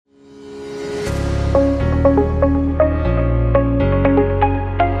Hello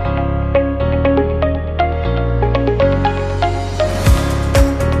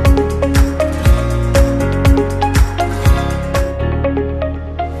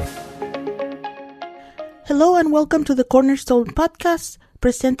and welcome to the Cornerstone Podcast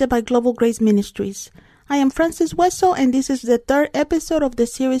presented by Global Grace Ministries. I am Francis Hueso and this is the third episode of the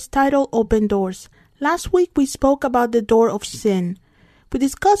series titled Open Doors. Last week we spoke about the door of sin. We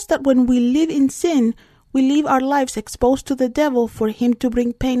discussed that when we live in sin, we live our lives exposed to the devil for him to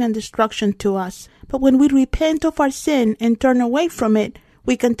bring pain and destruction to us. But when we repent of our sin and turn away from it,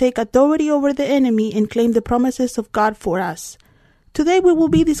 we can take authority over the enemy and claim the promises of God for us. Today we will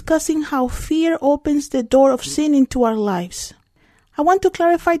be discussing how fear opens the door of sin into our lives. I want to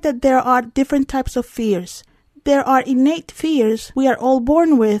clarify that there are different types of fears. There are innate fears we are all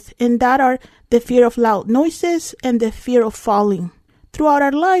born with, and that are the fear of loud noises and the fear of falling. Throughout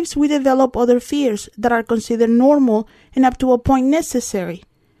our lives, we develop other fears that are considered normal and up to a point necessary.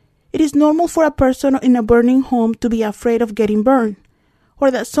 It is normal for a person in a burning home to be afraid of getting burned,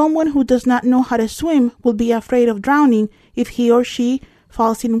 or that someone who does not know how to swim will be afraid of drowning if he or she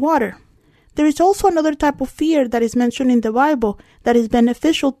falls in water. There is also another type of fear that is mentioned in the Bible that is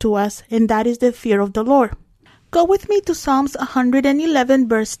beneficial to us, and that is the fear of the Lord. Go with me to Psalms 111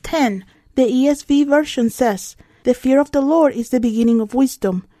 verse 10. The ESV version says, "The fear of the Lord is the beginning of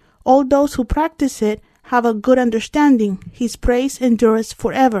wisdom. All those who practice it have a good understanding. His praise endures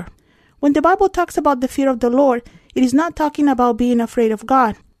forever." When the Bible talks about the fear of the Lord, it is not talking about being afraid of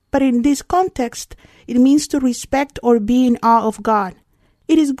God, but in this context, it means to respect or be in awe of God.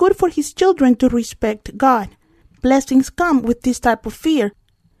 It is good for His children to respect God. Blessings come with this type of fear.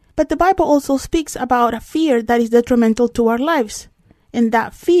 But the Bible also speaks about a fear that is detrimental to our lives. And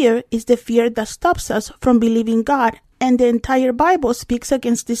that fear is the fear that stops us from believing God. And the entire Bible speaks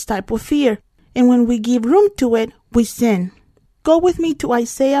against this type of fear. And when we give room to it, we sin. Go with me to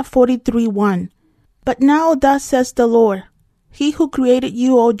Isaiah 43:1. "But now thus says the Lord, He who created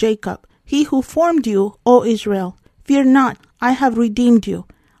you, O Jacob, He who formed you, O Israel, fear not, I have redeemed you.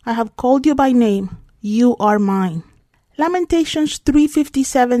 I have called you by name. You are mine." Lamentations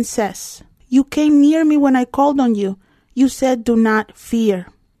 3:57 says, "You came near me when I called on you. You said, 'Do not fear.'"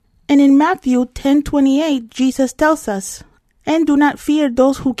 And in Matthew 10:28, Jesus tells us, "And do not fear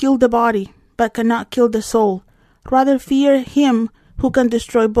those who kill the body, but cannot kill the soul. Rather fear Him who can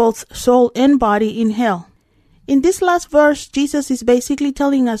destroy both soul and body in hell." In this last verse, Jesus is basically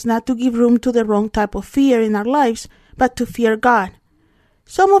telling us not to give room to the wrong type of fear in our lives, but to fear God.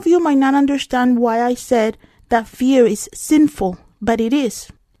 Some of you might not understand why I said that fear is sinful, but it is.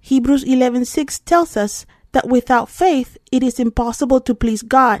 Hebrews 11:6 tells us that without faith, it is impossible to please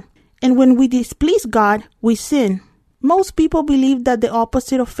God, and when we displease God, we sin. Most people believe that the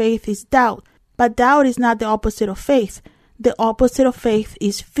opposite of faith is doubt, but doubt is not the opposite of faith. The opposite of faith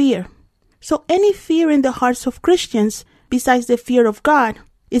is fear. So any fear in the hearts of Christians, besides the fear of God,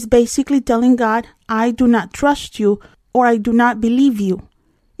 is basically telling God, "I do not trust you," or "I do not believe you."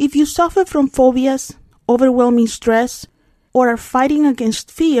 If you suffer from phobias, overwhelming stress, or are fighting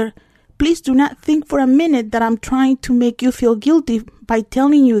against fear, please do not think for a minute that I'm trying to make you feel guilty by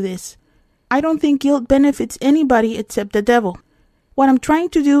telling you this. I don't think guilt benefits anybody except the devil. What I'm trying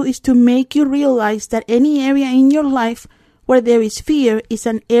to do is to make you realize that any area in your life where there is fear is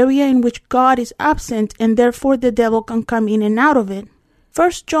an area in which God is absent, and therefore the devil can come in and out of it.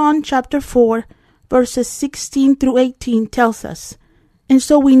 1 John chapter 4, verses 16 through 18 tells us, "And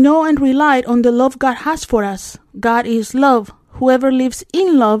so we know and rely on the love God has for us. God is love. Whoever lives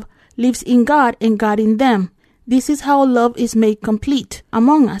in love lives in God and God in them. This is how love is made complete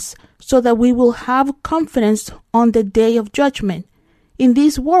among us, so that we will have confidence on the day of judgment. In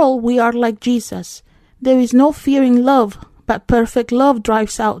this world we are like Jesus. There is no fear in love, but perfect love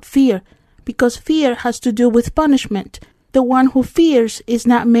drives out fear, because fear has to do with punishment. The one who fears is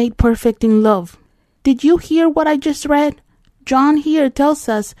not made perfect in love." Did you hear what I just read? John here tells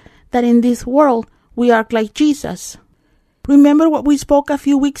us that in this world we are like Jesus. Remember what we spoke a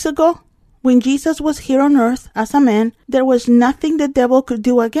few weeks ago? When Jesus was here on earth as a man, there was nothing the devil could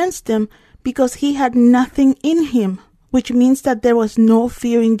do against him because he had nothing in him, which means that there was no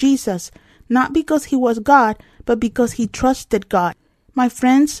fear in Jesus, not because he was God, but because he trusted God. My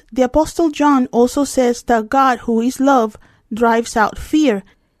friends, the Apostle John also says that God, who is love, drives out fear,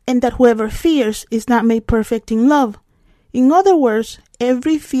 and that whoever fears is not made perfect in love. In other words,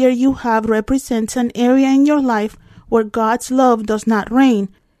 every fear you have represents an area in your life where God's love does not reign,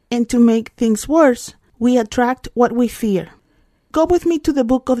 and to make things worse, we attract what we fear. Go with me to the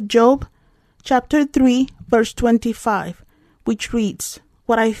book of Job, chapter 3, verse 25, which reads,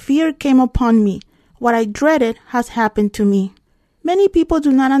 "What I feared came upon me, What I dreaded has happened to me. Many people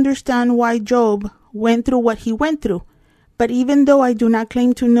do not understand why Job went through what he went through. But even though I do not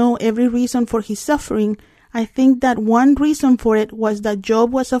claim to know every reason for his suffering, I think that one reason for it was that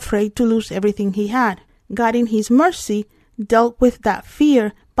Job was afraid to lose everything he had. God in his mercy dealt with that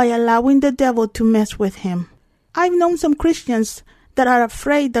fear by allowing the devil to mess with him. I've known some Christians that are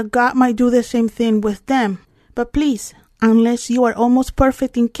afraid that God might do the same thing with them. But please, unless you are almost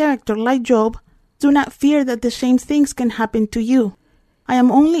perfect in character like Job, do not fear that the same things can happen to you. I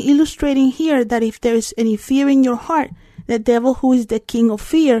am only illustrating here that if there is any fear in your heart, the devil, who is the king of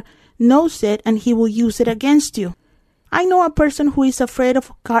fear, knows it and he will use it against you. I know a person who is afraid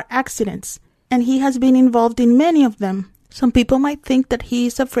of car accidents, and he has been involved in many of them. Some people might think that he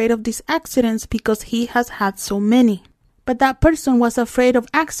is afraid of these accidents because he has had so many. But that person was afraid of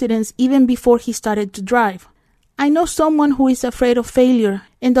accidents even before he started to drive. I know someone who is afraid of failure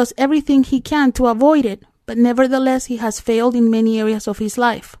and does everything he can to avoid it, but nevertheless he has failed in many areas of his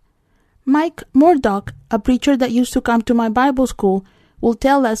life. Mike Murdock, a preacher that used to come to my Bible school, will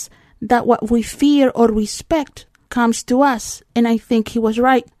tell us that what we fear or respect comes to us, and I think he was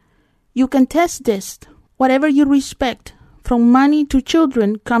right. You can test this. Whatever you respect, from money to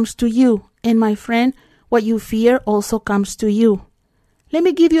children, comes to you, and my friend, what you fear also comes to you. Let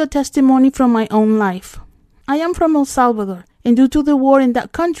me give you a testimony from my own life. I am from El Salvador, and due to the war in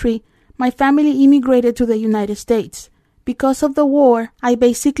that country, my family immigrated to the United States. Because of the war, I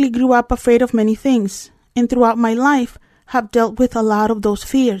basically grew up afraid of many things, and throughout my life have dealt with a lot of those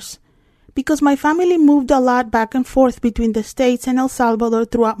fears. Because my family moved a lot back and forth between the States and El Salvador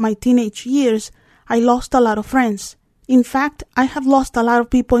throughout my teenage years, I lost a lot of friends. In fact, I have lost a lot of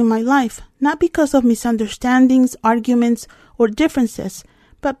people in my life, not because of misunderstandings, arguments, or differences,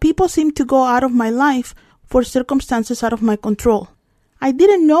 but people seem to go out of my life for circumstances out of my control. I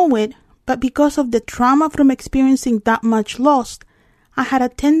didn't know it, but because of the trauma from experiencing that much loss, I had a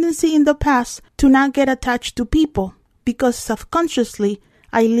tendency in the past to not get attached to people, because subconsciously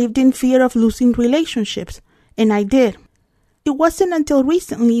I lived in fear of losing relationships, and I did. It wasn't until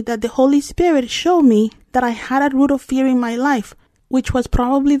recently that the Holy Spirit showed me that I had a root of fear in my life, which was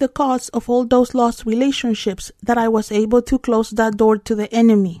probably the cause of all those lost relationships, that I was able to close that door to the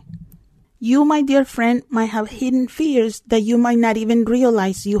enemy. You, my dear friend, might have hidden fears that you might not even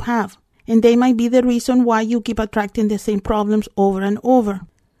realize you have, and they might be the reason why you keep attracting the same problems over and over.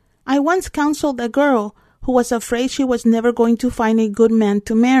 I once counseled a girl who was afraid she was never going to find a good man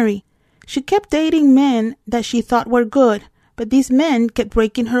to marry. She kept dating men that she thought were good, but these men kept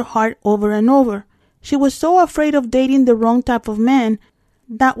breaking her heart over and over. She was so afraid of dating the wrong type of man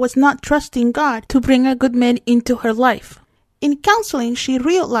that was not trusting God to bring a good man into her life. In counseling, she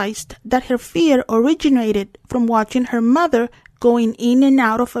realized that her fear originated from watching her mother going in and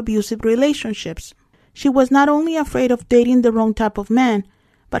out of abusive relationships. She was not only afraid of dating the wrong type of man,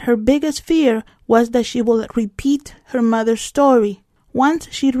 but her biggest fear was that she will repeat her mother's story. Once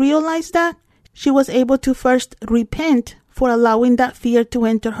she realized that, she was able to first repent for allowing that fear to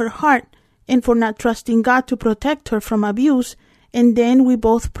enter her heart and for not trusting God to protect her from abuse, and then we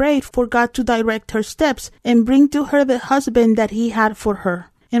both prayed for God to direct her steps and bring to her the husband that He had for her.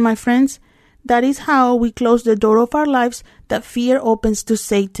 And my friends, that is how we close the door of our lives that fear opens to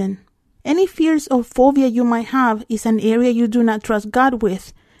Satan. Any fears or phobia you might have is an area you do not trust God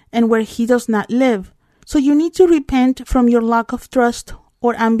with and where He does not live. So you need to repent from your lack of trust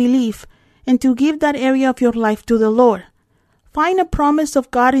or unbelief and to give that area of your life to the Lord. Find a promise of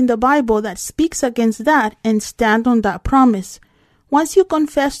God in the Bible that speaks against that and stand on that promise. Once you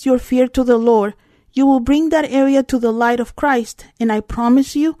confess your fear to the Lord, you will bring that area to the light of Christ, and I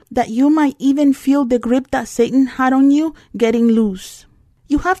promise you that you might even feel the grip that Satan had on you getting loose.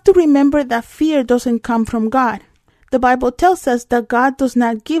 You have to remember that fear doesn't come from God. The Bible tells us that God does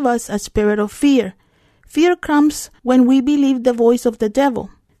not give us a spirit of fear. Fear comes when we believe the voice of the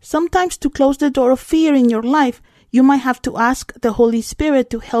devil. Sometimes to close the door of fear in your life, you might have to ask the Holy Spirit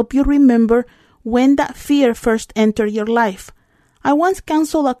to help you remember when that fear first entered your life. I once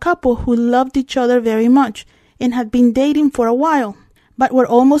counseled a couple who loved each other very much and had been dating for a while, but were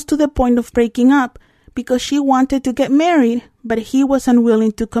almost to the point of breaking up because she wanted to get married, but he was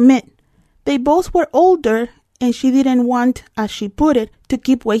unwilling to commit. They both were older, and she didn't want, as she put it, to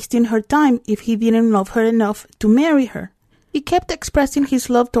keep wasting her time if he didn't love her enough to marry her. He kept expressing his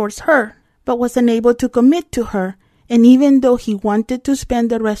love towards her, but was unable to commit to her, and even though he wanted to spend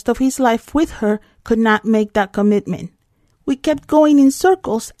the rest of his life with her, could not make that commitment. We kept going in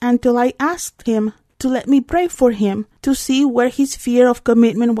circles until I asked him to let me pray for him to see where his fear of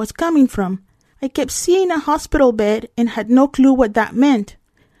commitment was coming from. I kept seeing a hospital bed and had no clue what that meant.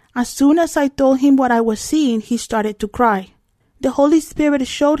 As soon as I told him what I was seeing, he started to cry. The Holy Spirit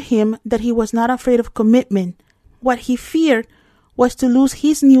showed him that he was not afraid of commitment. What he feared was to lose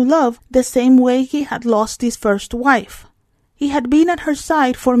his new love the same way he had lost his first wife. He had been at her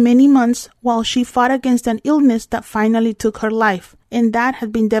side for many months while she fought against an illness that finally took her life, and that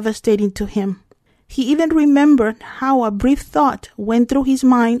had been devastating to him. He even remembered how a brief thought went through his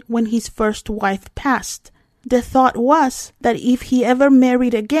mind when his first wife passed. The thought was that if he ever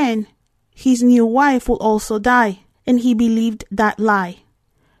married again, his new wife would also die, and he believed that lie.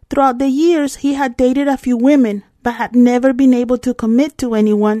 Throughout the years, he had dated a few women, but had never been able to commit to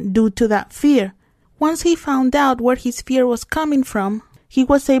anyone due to that fear. Once he found out where his fear was coming from, he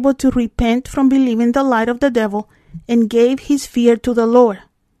was able to repent from believing the lie of the devil and gave his fear to the Lord.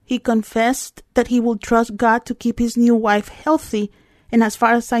 He confessed that he would trust God to keep his new wife healthy, and as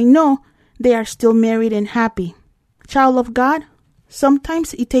far as I know, they are still married and happy. Child of God,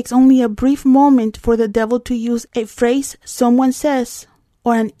 sometimes it takes only a brief moment for the devil to use a phrase someone says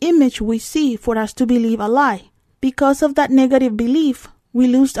or an image we see for us to believe a lie. Because of that negative belief, we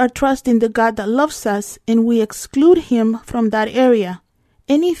lose our trust in the God that loves us and we exclude him from that area.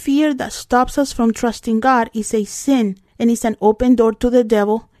 Any fear that stops us from trusting God is a sin and is an open door to the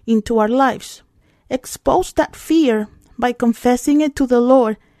devil into our lives. Expose that fear by confessing it to the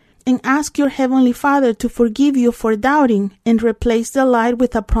Lord and ask your Heavenly Father to forgive you for doubting and replace the lie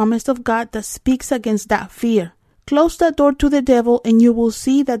with a promise of God that speaks against that fear. Close the door to the devil and you will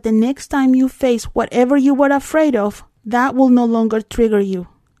see that the next time you face whatever you were afraid of, that will no longer trigger you.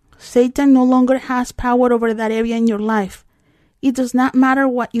 Satan no longer has power over that area in your life. It does not matter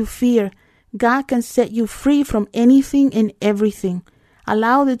what you fear. God can set you free from anything and everything.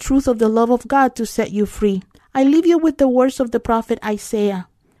 Allow the truth of the love of God to set you free. I leave you with the words of the prophet Isaiah.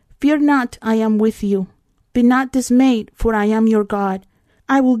 Fear not, I am with you. Be not dismayed, for I am your God.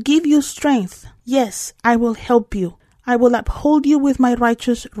 I will give you strength. Yes, I will help you. I will uphold you with my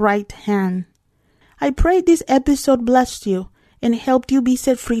righteous right hand. I pray this episode blessed you and helped you be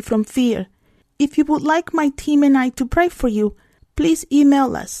set free from fear. If you would like my team and I to pray for you, please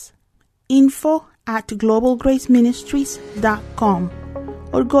email us info@globalgraceministries.com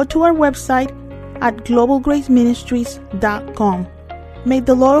or go to our website at globalgraceministries.com. May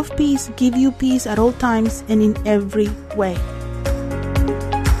the Lord of peace give you peace at all times and in every way.